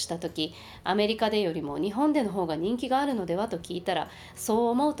ビューをしたとき、アメリカでよりも日本での方が人気があるのではと聞いたら、そう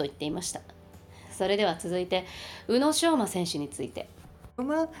思うと言っていました。それでは続いて、宇野昌磨選手について。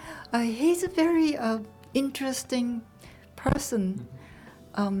Well, he's a very interesting person.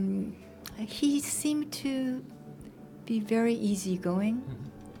 He seemed to be very easygoing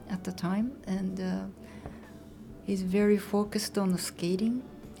at the time, and he's very focused on the skating,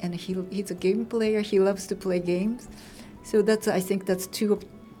 and he's a game player. He loves to play games. So I think that's two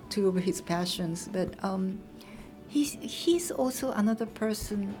of his passions. But he's also another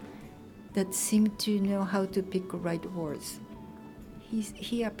person that seemed to know how to pick right words.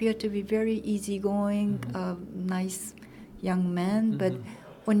 He appeared to be very easygoing, nice young man. But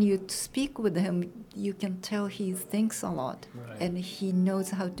when you speak with him, you can tell he thinks a lot, and he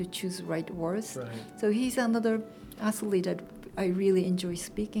knows how to choose right words. Right. So he's another athlete that I really enjoy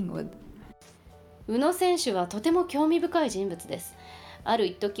speaking with. 宇野選手はとても興味深い人物です。ある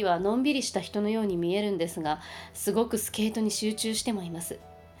一時はのんびりした人のように見えるんですが、すごくスケートに集中してもいます。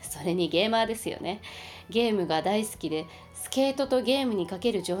それにゲーマーですよね。ゲームが大好きで、スケートとゲームにか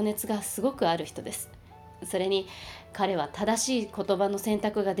ける情熱がすごくある人です。それに彼は正しい言葉の選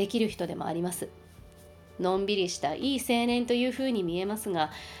択ができる人でもあります。のんびりしたいい青年というふうに見えます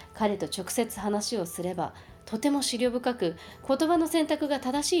が、彼と直接話をすればとても思慮深く、言葉の選択が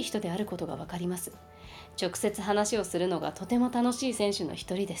正しい人であることがわかります。直接話をするのがとても楽しい選手の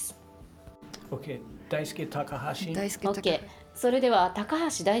一人です。 Okay, Daisuke Takahashi. OK、 それでは高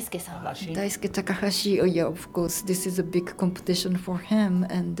橋大輔さんは。 Daisuke Takahashi, oh yeah, of course, this is a big competition for him.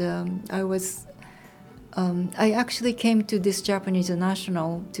 And I actually came to this Japanese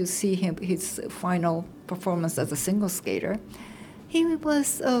national to see his final performance as a single skater. He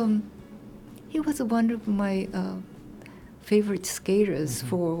was one of my favorite skaters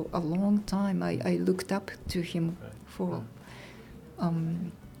for a long time. I looked up to him for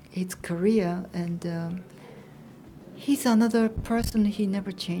his career, and he's another person. He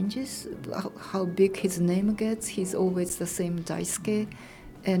never changes. How big his name gets, he's always the same Daisuke,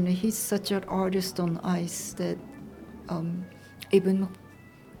 and he's such an artist on ice that even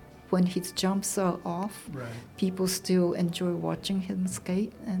when his jumps are off, Right. people still enjoy watching him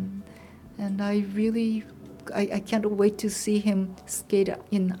skate, and I can't wait to see him skate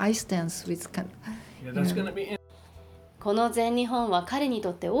in ice dance with Yeah, that's going to be. この全日本は彼に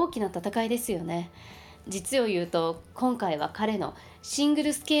とって大きな戦いですよね。実を言うと、今回は彼のシング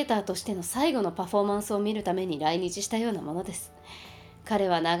ルスケーターとしての最後のパフォーマンスを見るために来日したようなものです。彼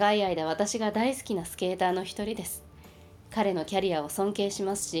は長い間私が大好きなスケーターの一人です。彼のキャリアを尊敬し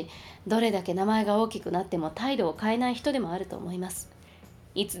ますし、どれだけ名前が大きくなっても態度を変えない人でもあると思います。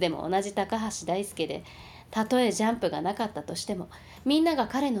いつでも同じ高橋大輔で、たとえジャンプがなかったとしても、みんなが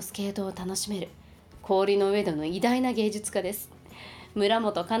彼のスケートを楽しめる、氷の上での偉大な芸術家です。村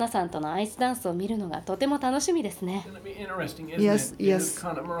本哉中さんとのアイスダンスを見るのがとても楽しみですね。 It's going to be interesting, isn't Yes, it? yes.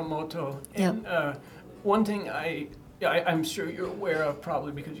 Kana Muramoto. Yep. And one thing I'm sure you're aware of,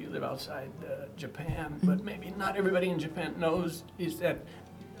 probably because you live outside Japan, but maybe not everybody in Japan knows, is that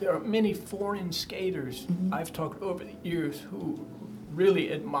there are many foreign skaters I've talked over the years who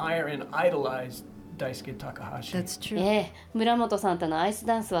really admire and idolize Daisuke Takahashi. That's true. 村本さんとのアイス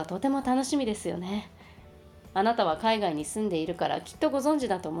ダンスはとても楽しみですよね。あなたは海外に住んでいるからきっとご存知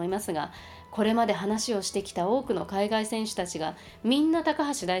だと思いますが、これまで話をしてきた多くの海外選手たちがみんな高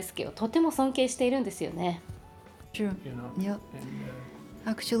橋大輔をとても尊敬しているんですよね。True. You know? Yeah. And,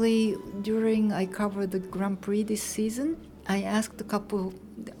 Actually, during I covered the Grand Prix this season, I asked a couple of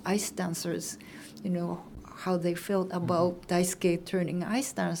ice dancers, how they felt about Daisuke turning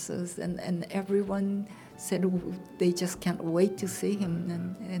ice dancers, and everyone said they just can't wait to see him,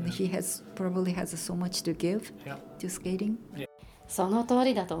 and he probably has so much to give yeah. to skating. その通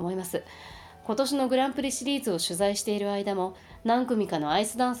りだと思います。今年のグランプリシリーズを取材している間も、何組かのアイ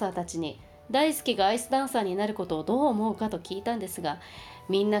スダンサーたちに大輔がアイスダンサーになることをどう思うかと聞いたんですが、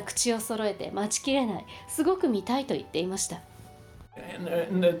みんな口を揃えて待ちきれない、すごく見たいと言っていました。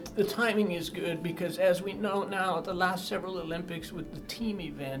And the timing is good because, as we know now, the last several Olympics with the team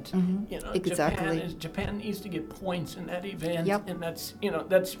event, Exactly. Japan needs to get points in that event, Yep. and that's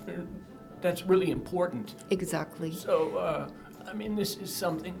really important. Exactly. So, I mean, this is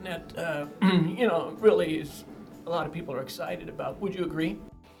something that really is a lot of people are excited about. Would you agree?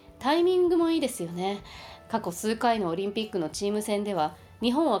 タイミングもいいですよね。過去数回のオリンピックのチーム戦では、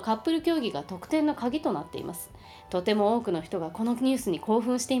日本はカップル競技が得点の鍵となっています。とても多くの人がこのニュースに興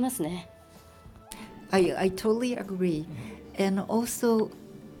奮していますね。I totally agree. And also,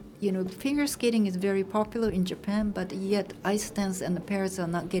 figure skating is very popular in Japan, but yet ice dance and pairs are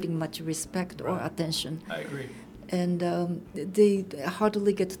not getting much respect or attention. I agree. And they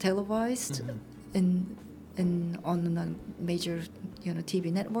hardly get televised on the major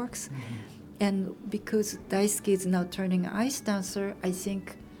TV networks. And because Daisuke is now turning ice dancer, I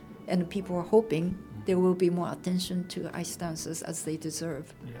think, and people are hoping, there will be more attention to ice dancers as they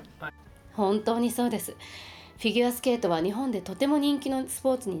deserve. Yeah. 本当にそうです。フィギュアスケートは日本でとても人気のス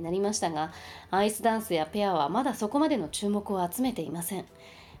ポーツになりましたが、アイスダンスやペアはまだそこまでの注目を集めていません。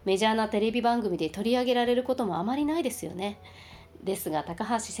メジャーなテレビ番組で取り上げられることもあまりないですよね。ですが高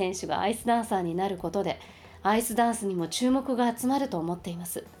橋選手がアイスダンサーになることで、アイスダンスにも注目が集まると思っていま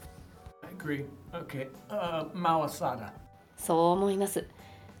す。I agree. Okay. Mao Asada. そう思います。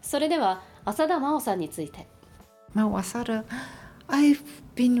それでは浅田真央さんについて。Mao Asada, I've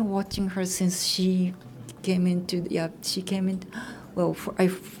been watching her since she came into, I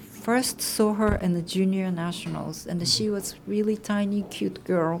first saw her in the junior nationals, and she was really tiny, cute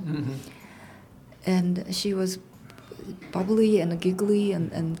girl. And she was bubbly and giggly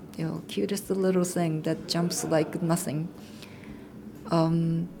and cutest little thing that jumps like nothing.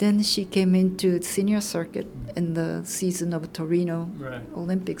 Then she came into senior circuit in the season of Torino Right.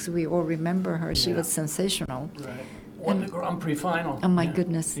 Olympics. We all remember her. She Yeah. was sensational. Right. Won the Grand Prix final. Oh my Yeah.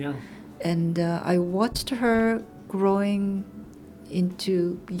 goodness. Yeah. And I watched her growing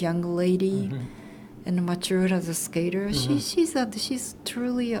into young lady and matured as a skater. She's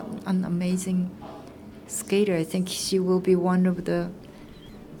truly an amazing skater. I think she will be one of the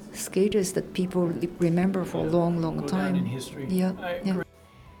skaters that people remember for a long, long Go down in time. history. Yeah, I yeah. agree.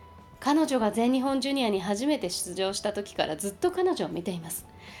 彼女が全日本ジュニアに初めて出場した時からずっと彼女を見ています。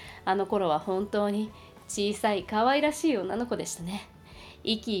あの頃は本当に小さい可愛らしい女の子でしたね。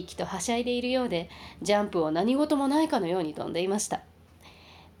生き生きとはしゃいでいるようで、ジャンプを何事もないかのように飛んでいました。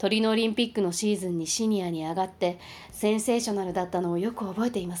トリノオリンピックのシーズンにシニアに上がってセンセーショナルだったのをよく覚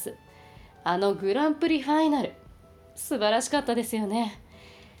えています。あのグランプリファイナル、素晴らしかったですよね。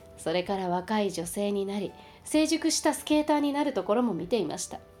それから若い女性になり、成熟したスケーターになるところも見ていまし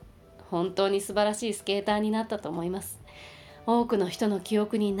た。本当に素晴らしいスケーターになったと思います。多くの人の記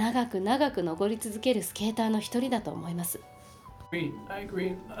憶に長く長く残り続けるスケーターの一人だと思います。I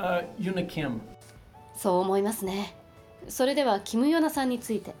agree. Yuna Kim. そう思いますね。それではキム・ヨナさんに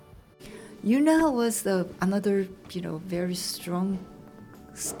ついて。Yuna was another, very strong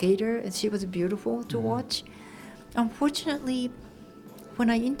skater, and she was beautiful to watch. Unfortunately, when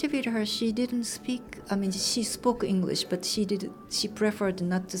I interviewed her, she didn't speak. I mean, she spoke English, but she preferred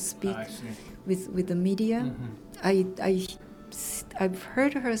not to speak I see. with the media. I've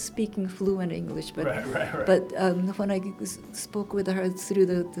heard her speaking fluent English, but Right. but when I spoke with her through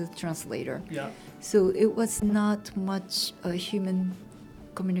the translator, Yeah. so it was not much human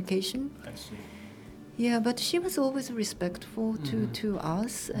communication. I see. Yeah, but she was always respectful to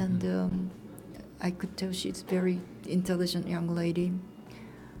us, and I could tell she's a very intelligent young lady.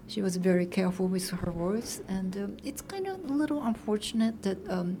 She was very careful with her words, and it's kind of a little unfortunate that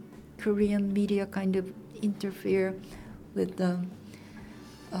Korean media kind of interfere with the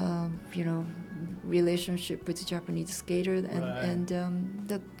relationship with Japanese skater, and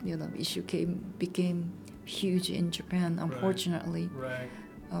that issue became huge in Japan, unfortunately. Right.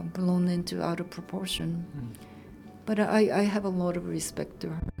 Blown into out of proportion. But I have a lot of respect to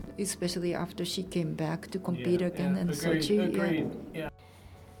her, especially after she came back to compete again in Sochi. Agreed. Yeah.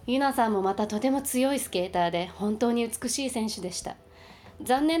 ユナさんもまたとても強いスケーターで本当に美しい選手でした。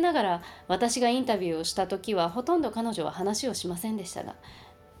残念ながら私がインタビューをした時はほとんど彼女は話をしませんでしたが、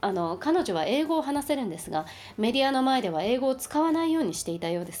彼女は英語を話せるんですが、メディアの前では英語を使わないようにしていた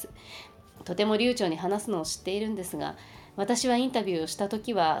ようです。とても流暢に話すのを知っているんですが、私はインタビューをした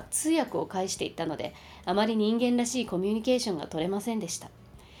時は通訳を介していったので、あまり人間らしいコミュニケーションが取れませんでした。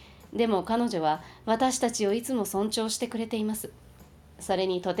でも彼女は私たちをいつも尊重してくれています。それ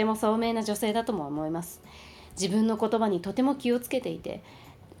にとても聡明な女性だとも思います。自分の言葉にとても気をつけていて、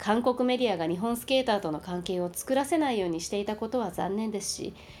韓国メディアが日本スケーターとの関係を作らせないようにしていたことは残念です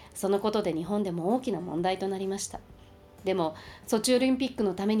し、そのことで日本でも大きな問題となりました。でもソチオリンピック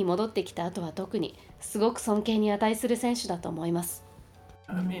のために戻ってきた後は特にすごく尊敬に値する選手だと思います。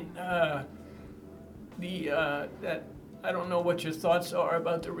I mean, that I don't know what your thoughts are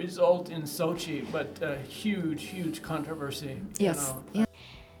about the result in Sochi, but huge controversy. Yes.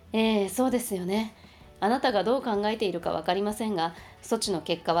 Yeah. そうですよね。あなたがどう考えているか分かりませんが、ソチの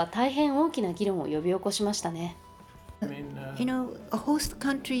結果は大変大きな議論を呼び起こしましたね。I mean, A host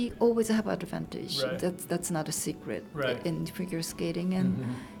country always have advantage. Right. That's not a secret Right. in figure skating. And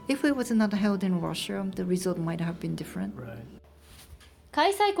if it was not held in Russia, the result might have been different. right.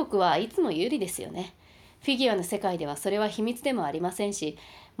 開催国はいつも有利ですよね。フィギュアの世界ではそれは秘密でもありませんし、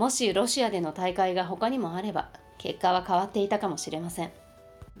もしロシアでの大会が他にもあれば、結果は変わっていたかもしれません。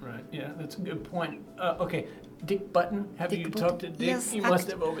Right. Yeah, that's a good point. Okay, Dick Button. Have Dick you Button. talked to Dick? Yes, You must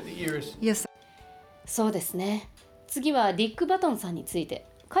have over the years. Yes, そうですね。次はディック・バトンさんについて、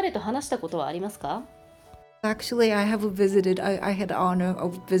彼と話したことはありますか？ actually, I have visited. I had the honor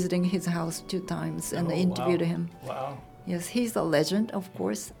of visiting his house 2 times and Oh, interviewed wow. him. Wow. Yes, he's a legend, of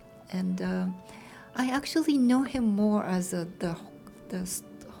course, and I actually know him more as the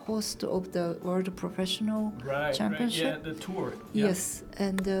host of the World Professional Right. Championship. Right. Yeah, the tour. Yeah. Yes,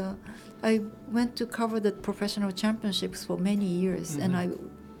 and I went to cover the professional championships for many years, and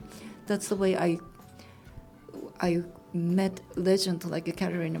that's the way I met legends like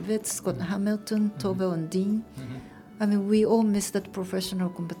Katarina Witt, Scott Hamilton, Tove and Dean. I mean, we all missed that professional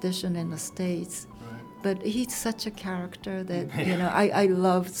competition in the States. Right. But he's such a character that, I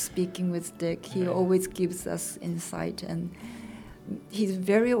love speaking with Dick. He always gives us insight, and he's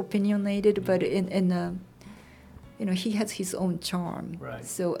very opinionated, but he has his own charm. Right.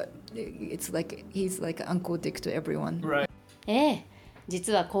 So it's like he's like Uncle Dick to everyone. Right. ええ、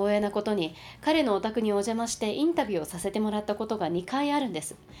実は光栄なことに彼のお宅にお邪魔してインタビューをさせてもらったことが2回あるんで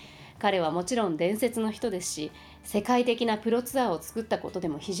す。彼はもちろん伝説の人ですし、世界的なプロツアーを作ったことで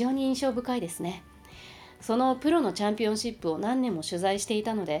も非常に印象深いですね。そのプロのチャンピオンシップを何年も取材してい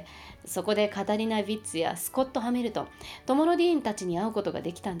たので、そこでカタリナ・ヴィッツやスコット・ハミルトン、トモロディーンたちに会うことが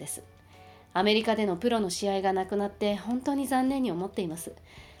できたんです。アメリカでのプロの試合がなくなって本当に残念に思っています。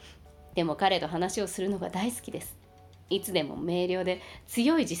でも彼と話をするのが大好きです。いつでも明瞭で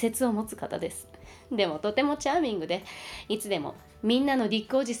強い自説を持つ方です。でもとてもチャーミングで、いつでもみんなのディッ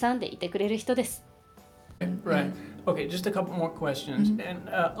クおじさんでいてくれる人です。Right. Okay, just a couple more questions. And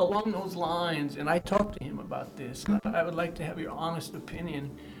along those lines, and I talked to him about this, I would like to have your honest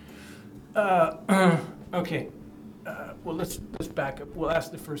opinion. Okay. Well, let's back up. We'll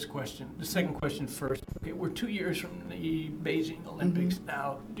ask the first question. The second question first. Okay, we're 2 years from the Beijing Olympics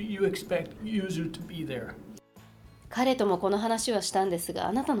now. Do you expect Yuzu to be there? 彼ともこの話はしたんですが、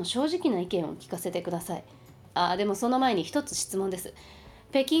あなたの正直な意見を聞かせてください。でもその前に一つ質問です。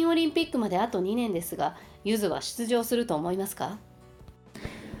北京オリンピックまであと2年ですが、ユズは出場すると思いますか？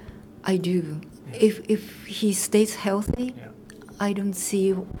 I do. If he stays healthy, I don't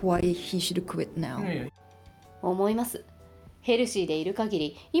see why he should quit now. 思います。ヘルシーでいる限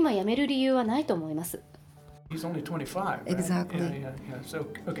り、今辞める理由はないと思います。He's only 25, right? Exactly. Yeah. So,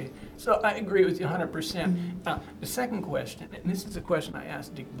 okay. So I agree with you 100%. Now, the second question, and this is a question I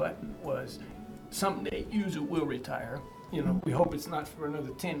asked Dick Button, was someday Yuzu will retire. You know, we hope it's not for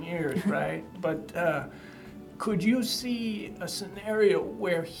another 10 years, right? But could you see a scenario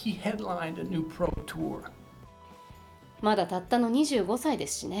where he headlined a new pro tour? まだたったの25歳で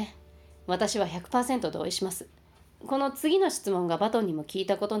すしね。私は 100% 同意します。この次の質問がバトンにも聞い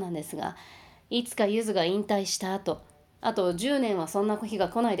たことなんですが、いつかユズが引退した後、あと10年はそんな日が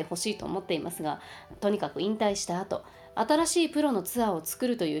来ないでほしいと思っていますが、とにかく引退した後、新しいプロのツアーを作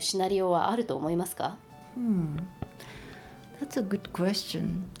るというシナリオはあると思いますか？ That's a good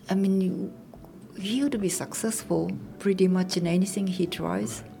question. I mean, he would be successful pretty much in anything he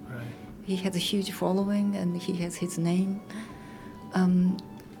tries. He has a huge following and he has his name.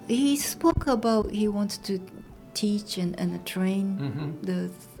 He spoke about he wants to teach and train the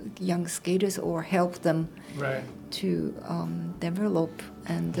young skaters or help them to develop.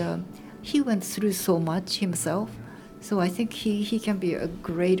 And he went through so much himself. So I think he can be a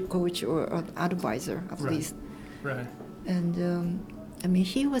great coach or an advisor at least. Right. And I mean,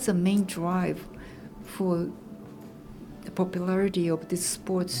 he was a main drive for the popularity of this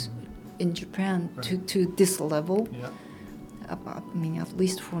sports in Japan to this level. Yeah. I mean, at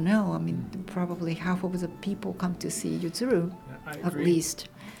least for now, I mean, probably half of the people come to see Yuzuru, at least.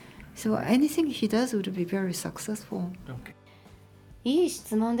 So anything he does would be very successful. Okay. いい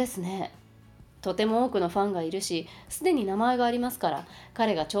質問ですね。とても多くのファンがいるし、すでに名前がありますから、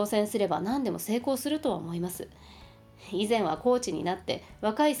彼が挑戦すれば何でも成功するとは思います。以前はコーチになって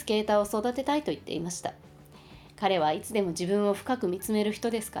若いスケーターを育てたいと言っていました。彼はいつでも自分を深く見つめる人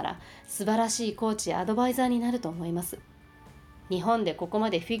ですから、素晴らしいコーチやアドバイザーになると思います。日本でここま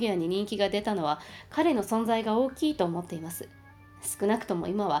でフィギュアに人気が出たのは彼の存在が大きいと思っています。少なくとも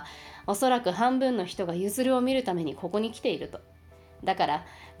今はおそらく半分の人がユズルを見るためにここに来ていると。だから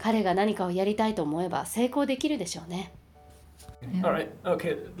彼が何かをやりたいと思えば成功できるでしょうね。All right.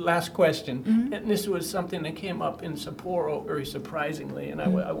 Okay. Last question. And this was something that came up in Sapporo very surprisingly, and I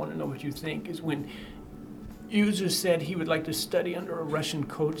want to know what you think. Is when Yuzu said he would like to study under a Russian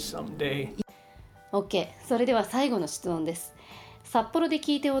coach someday. OK。それでは最後の質問です。札幌で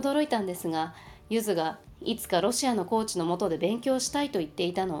聞いて驚いたんですが、ユズがいつかロシアのコーチの下で勉強したいと言って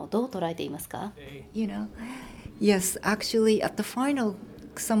いたのをどう捉えていますか？ You know, yes, actually, at the final,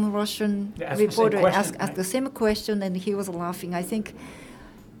 some Russian They asked the same reporter question, asked the same question, and he was laughing. I think,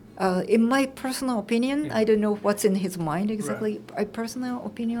 in my personal opinion, I don't know what's in his mind exactly. My personal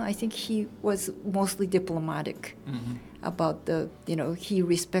opinion, I think he was mostly diplomatic about the, you know, he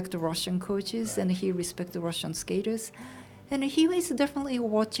respects the Russian coaches and he respects the Russian skaters. And he was definitely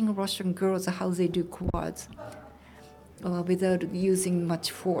watching Russian girls how they do quads without using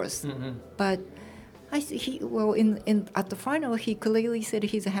much force. But at the final, he clearly said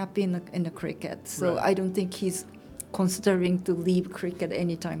he's happy in the cricket. So I don't think he's considering to leave cricket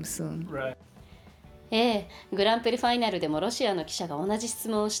anytime soon. Right. グランプリファイナルでもロシアの記者が同じ質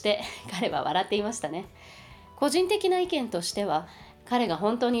問をして彼は笑っていましたね。個人的な意見としては彼が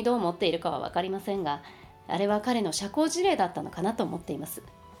本当にどう思っているかは分かりませんが、あれは彼の社交辞令だったのかなと思っています。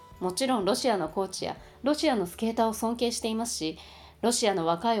もちろんロシアのコーチやロシアのスケーターを尊敬していますし、ロシアの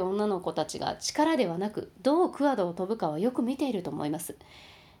若い女の子たちが力ではなくどうクアドを飛ぶかはよく見ていると思います。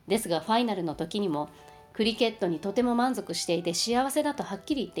ですがファイナルの時にもクリケットにとても満足していて幸せだとはっ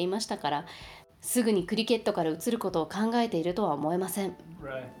きり言っていましたから、すぐにクリケットから移ることを考えているとは思えません。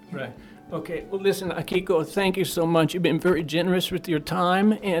Right. Okay, well, listen, Akiko, thank you so much. You've been very generous with your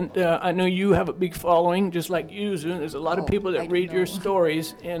time, and I know you have a big following, just like Yuzu. There's a lot of people that read your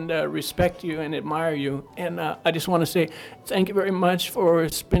stories and respect you and admire you. And I just want to say thank you very much for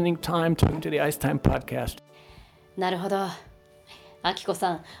spending time talking to the Ice Time podcast. なるほど。あきこ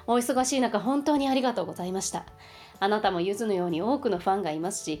さん、お忙しい中本当にありがとうございました。あなたもゆずのように多くのファンがい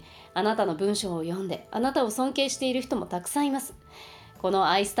ますし、あなたの文章を読んであなたを尊敬している人もたくさんいます。この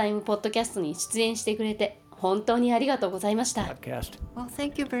アイスタイムポッドキャストに出演してくれて本当にありがとうございました。Podcast. Well,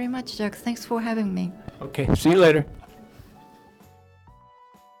 thank you very much, Jack. Thanks for having me. Okay, see you later.